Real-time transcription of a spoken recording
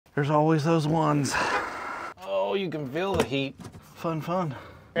There's always those ones. Oh, you can feel the heat. Fun.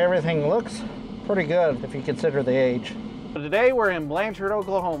 Everything looks pretty good if you consider the age. Today we're in Blanchard,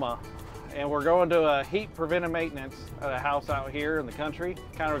 Oklahoma, and we're going to a heat preventive maintenance at a house out here in the country.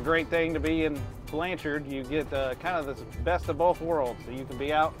 Kind of a great thing to be in Blanchard. You get kind of the best of both worlds. So you can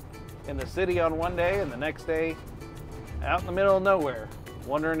be out in the city on one day and the next day out in the middle of nowhere,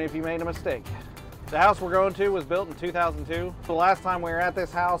 wondering if you made a mistake. The house we're going to was built in 2002. The last time we were at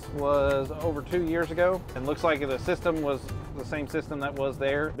this house was over 2 years ago, and looks like the system was the same system that was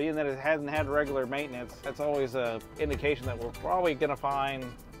there. Being that it hasn't had regular maintenance, that's always an indication that we're probably gonna find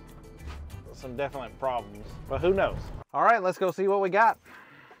some definite problems, but who knows? All right, let's go see what we got.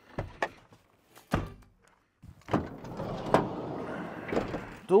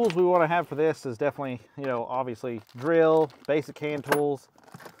 Tools we want to have for this is definitely, obviously drill, basic hand tools.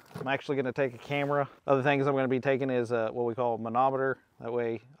 I'm actually going to take a camera. Other things I'm going to be taking is what we call a manometer. That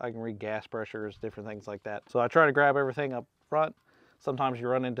way I can read gas pressures, different things like that. So I try to grab everything up front. Sometimes you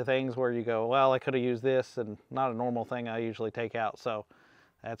run into things where you go, well, I could have used this, and not a normal thing I usually take out. So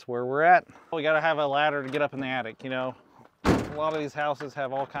that's where we're at. We got to have a ladder to get up in the attic, A lot of these houses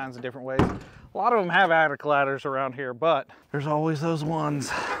have all kinds of different ways. A lot of them have attic ladders around here, but there's always those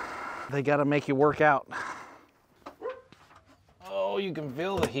ones. They got to make you work out. Oh, you can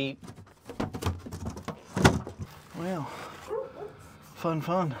feel the heat. Well,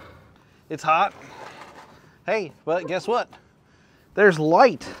 fun. It's hot. Hey, but guess what? There's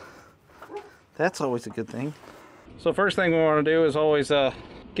light. That's always a good thing. So first thing we want to do is always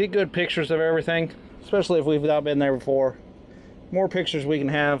get good pictures of everything, especially if we've not been there before. More pictures we can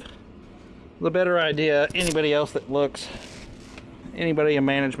have, the better idea anybody else that looks. Anybody in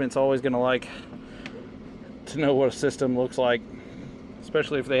management's always going to like to know what a system looks like,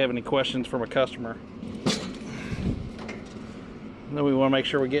 especially if they have any questions from a customer. And then we want to make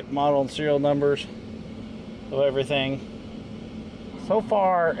sure we get model and serial numbers of everything. So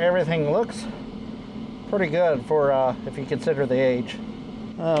far everything looks pretty good for if you consider the age.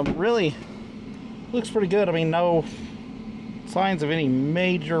 Really looks pretty good. I mean, no signs of any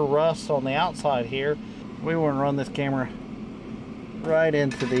major rust on the outside here. We want to run this camera right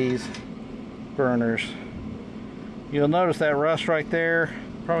into these burners. You'll notice that rust right there.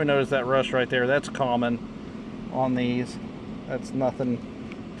 Probably notice that rust right there. That's common on these. That's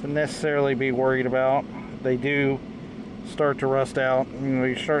nothing to necessarily be worried about. They do start to rust out.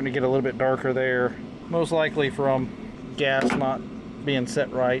 You're starting to get a little bit darker there. Most likely from gas not being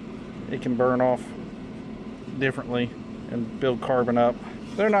set right. It can burn off differently and build carbon up.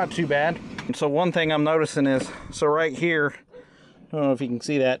 They're not too bad. And so one thing I'm noticing is, so right here, I don't know if you can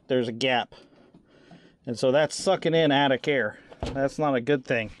see that, there's a gap. And so that's sucking in attic air. That's not a good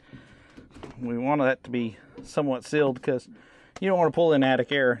thing. We want that to be somewhat sealed because you don't want to pull in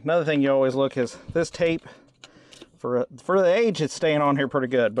attic air. Another thing you always look is this tape. For the age, it's staying on here pretty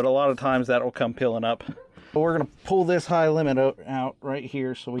good, but a lot of times that'll come peeling up. But we're gonna pull this high limit out right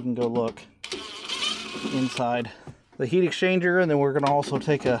here so we can go look inside the heat exchanger, and then we're gonna also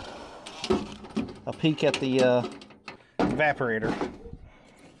take a peek at the evaporator.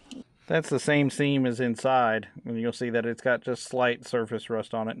 That's the same seam as inside, and you'll see that it's got just slight surface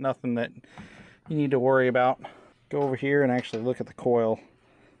rust on it. Nothing that you need to worry about. Go over here and actually look at the coil.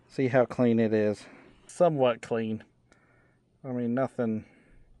 See how clean it is. Somewhat clean. I mean, nothing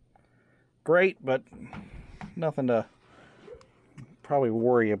great, but nothing to probably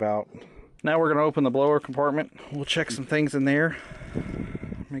worry about. Now we're going to open the blower compartment. We'll check some things in there.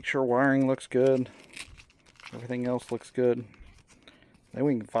 Make sure wiring looks good. Everything else looks good. Then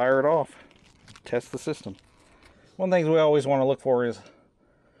we can fire it off. Test the system. One thing we always want to look for is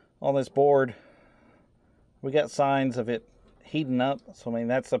on this board, we got signs of it heating up. So I mean,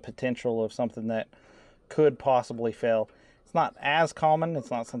 that's the potential of something that could possibly fail. It's not as common.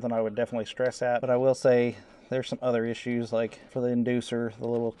 It's not something I would definitely stress at, but I will say there's some other issues, like for the inducer, the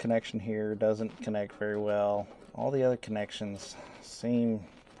little connection here doesn't connect very well. All the other connections seem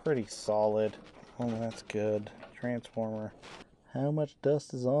pretty solid. Oh, that's good. Transformer. How much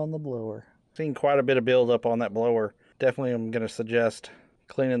dust is on the blower? Seen quite a bit of buildup on that blower. Definitely I'm going to suggest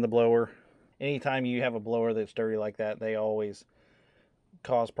cleaning the blower. Anytime you have a blower that's dirty like that, they always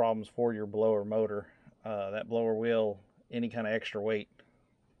cause problems for your blower motor. That blower wheel, any kind of extra weight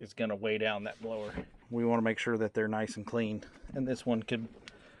is going to weigh down that blower. We want to make sure that they're nice and clean, and this one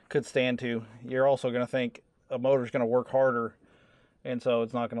could stand to. You're also going to think a motor's going to work harder, and so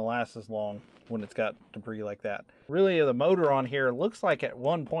it's not going to last as long when it's got debris like that. Really, the motor on here looks like at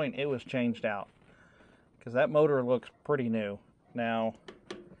one point it was changed out, because that motor looks pretty new. Now,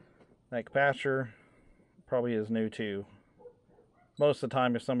 that capacitor probably is new too. most of the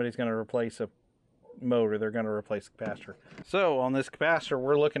time if somebody's going to replace a motor, they're going to replace the capacitor. So on this capacitor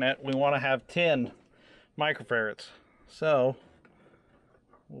we're looking at, we want to have 10 microfarads. So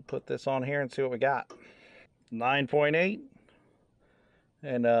we'll put this on here and see what we got. 9.8,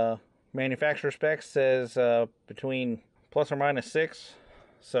 and manufacturer specs says between plus or minus 6,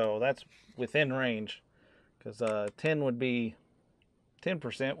 so that's within range, because 10% would be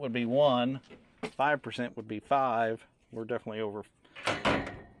 1, 5% would be 5. We're definitely over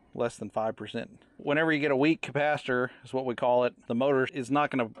less than 5%. Whenever you get a weak capacitor, is what we call it, the motor is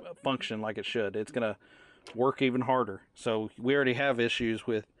not going to function like it should. It's going to work even harder. So we already have issues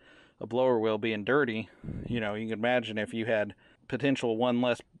with a blower wheel being dirty. You know, you can imagine if you had potential one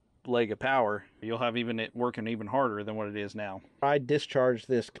less leg of power, you'll have it working even harder than what it is now. I discharged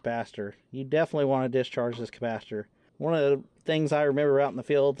this capacitor. You definitely want to discharge this capacitor. One of the things I remember out in the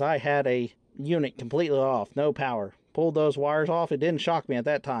fields, I had a unit completely off, no power. Pulled those wires off. It didn't shock me at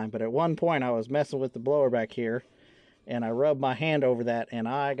that time, but at one point I was messing with the blower back here and I rubbed my hand over that and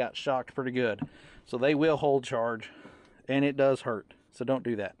I got shocked pretty good. So they will hold charge and it does hurt. So don't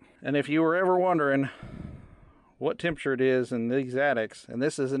do that. And if you were ever wondering what temperature it is in these attics, and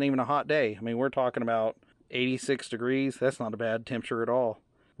this isn't even a hot day. I mean, we're talking about 86 degrees. That's not a bad temperature at all.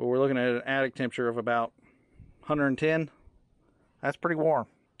 But we're looking at an attic temperature of about 110. That's pretty warm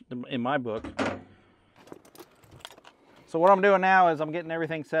in my book. So what I'm doing now is I'm getting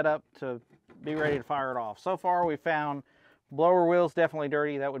everything set up to be ready to fire it off. So far we found blower wheels definitely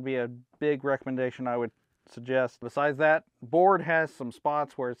dirty. That would be a big recommendation I would suggest. Besides that, board has some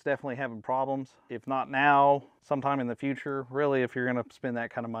spots where it's definitely having problems. If not now, sometime in the future. Really, if you're going to spend that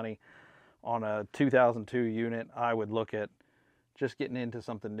kind of money on a 2002 unit, I would look at just getting into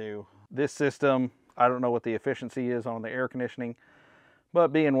something new. This system, I don't know what the efficiency is on the air conditioning, but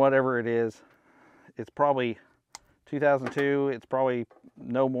being whatever it is, it's probably 2002, it's probably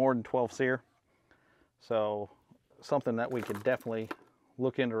no more than 12 SEER. So something that we could definitely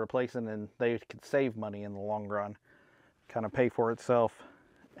look into replacing, and they could save money in the long run, kind of pay for itself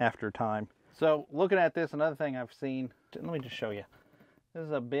after time. So looking at this, another thing I've seen, let me just show you. This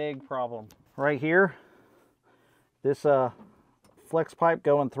is a big problem. Right here, this flex pipe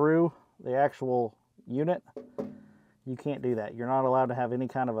going through the actual unit, you can't do that. You're not allowed to have any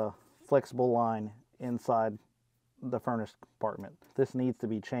kind of a flexible line inside the furnace compartment. This needs to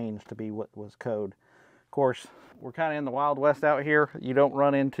be changed to be what was code. Of course, we're kind of in the Wild West out here. You don't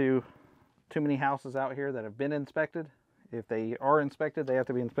run into too many houses out here that have been inspected. If they are inspected, they have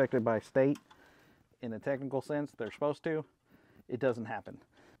to be inspected by state. In a technical sense, they're supposed to. It doesn't happen.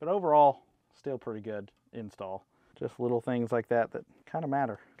 But overall, still pretty good install. Just little things like that that kind of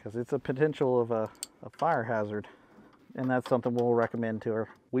matter, because it's a potential of a fire hazard. And that's something we'll recommend to her.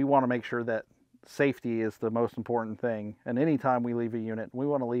 We want to make sure that safety is the most important thing, and anytime we leave a unit, we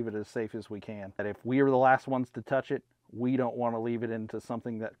want to leave it as safe as we can. That if we are the last ones to touch it, we don't want to leave it into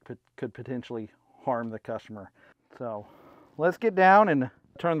something that could potentially harm the customer. So let's get down and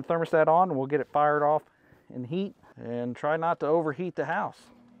turn the thermostat on, and we'll get it fired off in heat, and try not to overheat the house.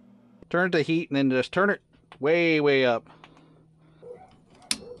 Turn it to heat and then just turn it way up.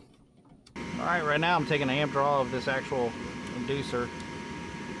 All right now I'm taking an amp draw of this actual inducer.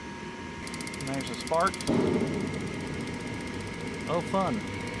 There's a spark. Oh, fun.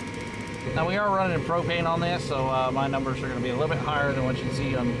 Now we are running propane on this, so my numbers are going to be a little bit higher than what you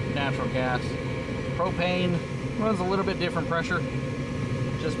see on natural gas. Propane runs a little bit different pressure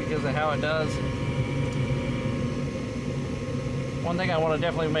just because of how it does. One thing I want to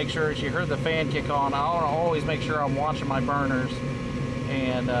definitely make sure is you heard the fan kick on. I want to always make sure I'm watching my burners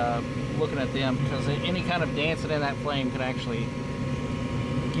and looking at them, because any kind of dancing in that flame could actually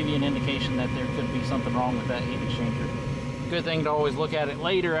give you an indication that there could be something wrong with that heat exchanger. Good thing to always look at it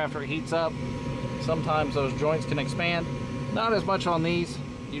later after it heats up. Sometimes those joints can expand. Not as much on these.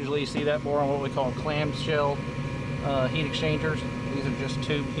 Usually you see that more on what we call clamshell heat exchangers. These are just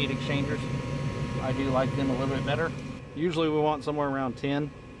tube heat exchangers. I do like them a little bit better. Usually we want somewhere around 10,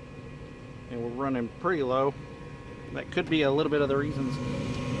 and we're running pretty low. That could be a little bit of the reasons.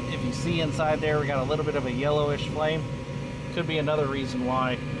 If you see inside there, we got a little bit of a yellowish flame. Could be another reason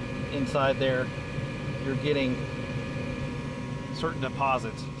why inside there you're getting certain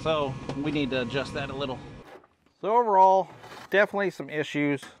deposits. So we need to adjust that a little. So overall, definitely some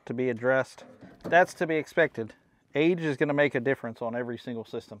issues to be addressed. That's to be expected. Age is going to make a difference on every single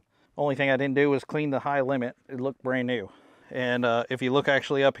system. Only thing I didn't do was clean the high limit. It looked brand new. And if you look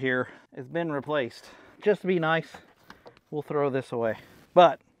actually up here, it's been replaced. Just to be nice, we'll throw this away.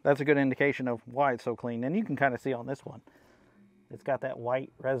 But that's a good indication of why it's so clean. And you can kind of see on this one, it's got that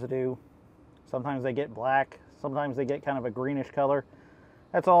white residue. Sometimes they get black, Sometimes they get kind of a greenish color.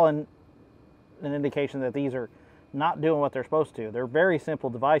 That's all an indication that these are not doing what they're supposed to. They're very simple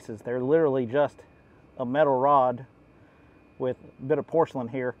devices. They're literally just a metal rod with a bit of porcelain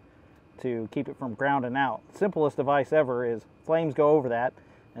here to keep it from grounding out. Simplest device ever is flames go over that,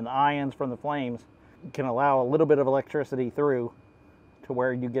 and the ions from the flames can allow a little bit of electricity through to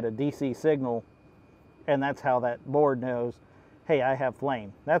where you get a DC signal, and that's how that board knows, hey, I have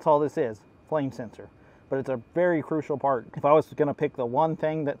flame. That's all this is, flame sensor. But it's a very crucial part. If I was going to pick the one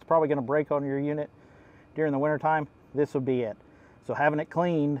thing that's probably going to break on your unit during the wintertime, this would be it. So having it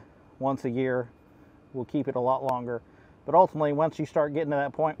cleaned once a year will keep it a lot longer. But ultimately, once you start getting to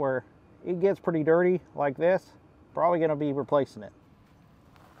that point where it gets pretty dirty like this, probably going to be replacing it.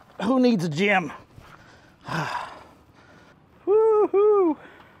 Who needs a gym? Woohoo!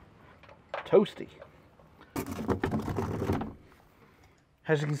 Toasty.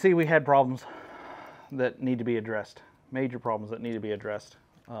 As you can see, we had problems that need to be addressed. Major problems that need to be addressed,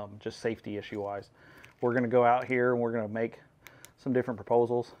 just safety issue wise. We're going to go out here and we're going to make some different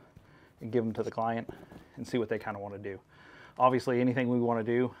proposals and give them to the client and see what they kind of want to do. Obviously, anything we want to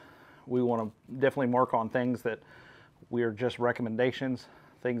do, we want to definitely mark on things that we are just recommendations,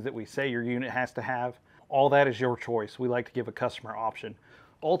 things that we say your unit has to have. All that is your choice. We like to give a customer option.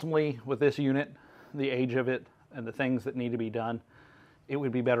 Ultimately, with this unit, the age of it and the things that need to be done, it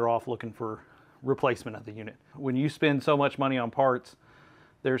would be better off looking for replacement of the unit. When you spend so much money on parts,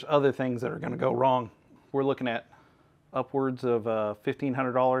 there's other things that are going to go wrong. We're looking at upwards of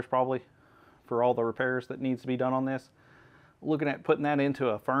 $1,500 probably for all the repairs that needs to be done on this. Looking at putting that into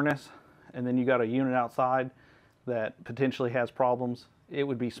a furnace, and then you got a unit outside that potentially has problems, it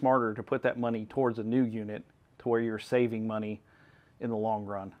would be smarter to put that money towards a new unit to where you're saving money in the long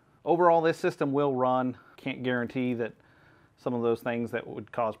run. Overall, this system will run. Can't guarantee that some of those things that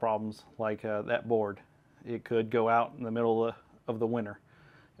would cause problems, like that board, it could go out in the middle of the winter,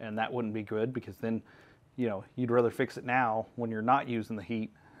 and that wouldn't be good, because then, you know, you'd rather fix it now when you're not using the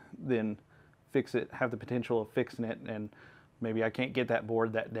heat than fix it, have the potential of fixing it, and maybe I can't get that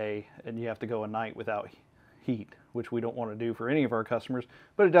board that day and you have to go a night without heat, which we don't want to do for any of our customers,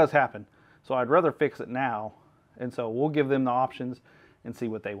 but it does happen. So I'd rather fix it now, and so we'll give them the options and see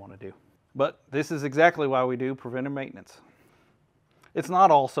what they want to do. But this is exactly why we do preventive maintenance. It's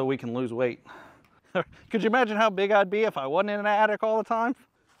not all so we can lose weight. Could you imagine how big I'd be if I wasn't in an attic all the time?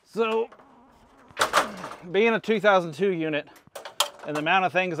 So, being a 2002 unit and the amount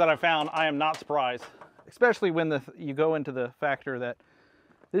of things that I found, I am not surprised. Especially when you go into the factor that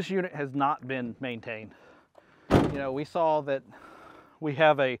this unit has not been maintained. You know, we saw that we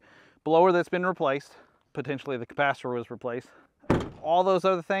have a blower that's been replaced. Potentially the capacitor was replaced. All those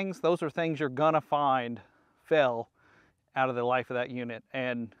other things, those are things you're gonna find fell out of the life of that unit.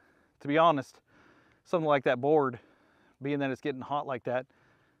 And to be honest, something like that board, being that it's getting hot like that,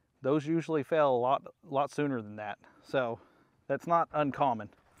 those usually fail a lot sooner than that. So that's not uncommon.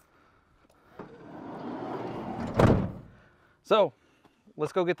 So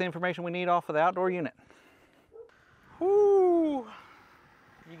let's go get the information we need off of the outdoor unit. Whoo,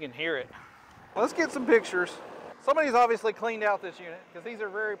 you can hear it. Let's get some pictures. Somebody's obviously cleaned out this unit, because these are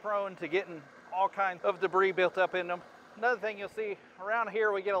very prone to getting all kinds of debris built up in them. Another thing you'll see around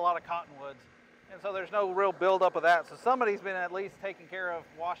here, we get a lot of cottonwoods, and so there's no real buildup of that. So somebody's been at least taking care of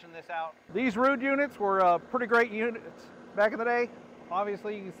washing this out. These Rude units were pretty great units back in the day.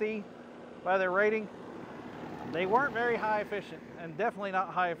 Obviously you can see by their rating, they weren't very high efficient, and definitely not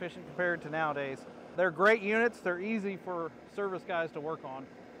high efficient compared to nowadays. They're great units. They're easy for service guys to work on.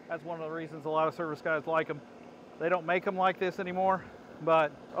 That's one of the reasons a lot of service guys like them. They don't make them like this anymore,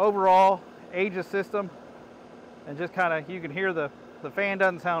 but overall, age of system, and just kind of, you can hear the fan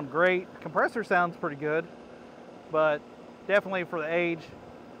doesn't sound great. Compressor sounds pretty good, but definitely for the age,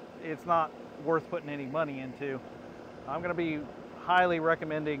 it's not worth putting any money into. I'm going to be highly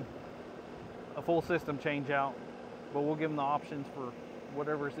recommending a full system change out, but we'll give them the options for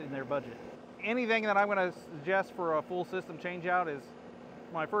whatever's in their budget. Anything that I'm going to suggest for a full system change out is,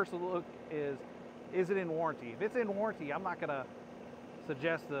 my first look is it in warranty? If it's in warranty, I'm not going to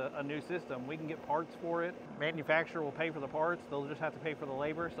suggest a new system. We can get parts for it. Manufacturer will pay for the parts. They'll just have to pay for the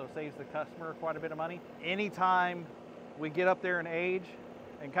labor, so it saves the customer quite a bit of money. Anytime we get up there in age,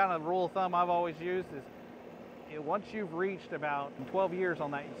 and kind of the rule of thumb I've always used is, once you've reached about 12 years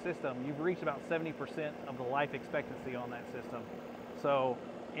on that system, you've reached about 70% of the life expectancy on that system. So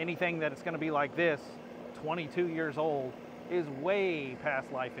anything that it's going to be like this, 22 years old, is way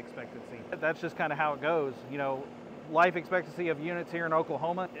past life expectancy. That's just kind of how it goes. You know, life expectancy of units here in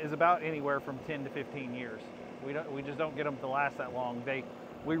Oklahoma is about anywhere from 10 to 15 years. We just don't get them to last that long.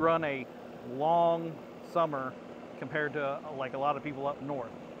 We run a long summer compared to like a lot of people up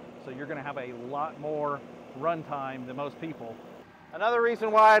north. So you're gonna have a lot more run time than most people. Another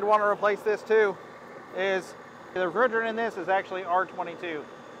reason why I'd want to replace this too is the refrigerant in this is actually R22.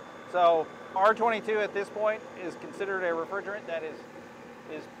 So R22 at this point is considered a refrigerant that is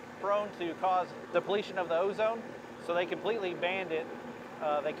prone to cause depletion of the ozone. So they completely banned it.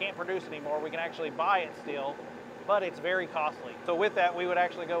 They can't produce anymore. We can actually buy it still, but it's very costly. So with that, we would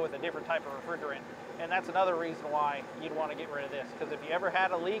actually go with a different type of refrigerant. And that's another reason why you'd want to get rid of this. Because if you ever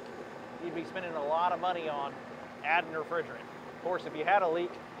had a leak, you'd be spending a lot of money on adding refrigerant. Of course, if you had a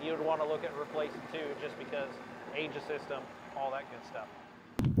leak, you would want to look at replacing too, just because age of system, all that good stuff.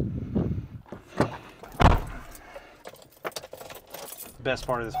 Best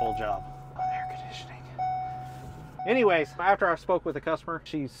part of this whole job, air conditioning. Anyways, after I spoke with the customer,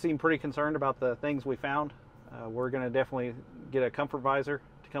 she seemed pretty concerned about the things we found. We're going to definitely get a comfort visor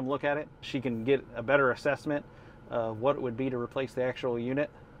to come look at it. She can get a better assessment of what it would be to replace the actual unit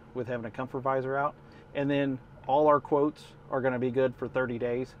with having a comfort visor out. And then all our quotes are going to be good for 30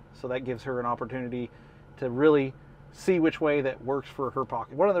 days. So that gives her an opportunity to really see which way that works for her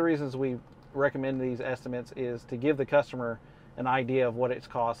pocket. One of the reasons we recommend these estimates is to give the customer an idea of what it's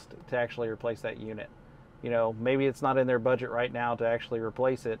cost to actually replace that unit. You know, maybe it's not in their budget right now to actually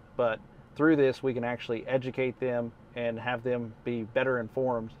replace it, but through this we can actually educate them and have them be better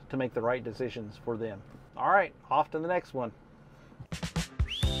informed to make the right decisions for them. All right, off to the next one.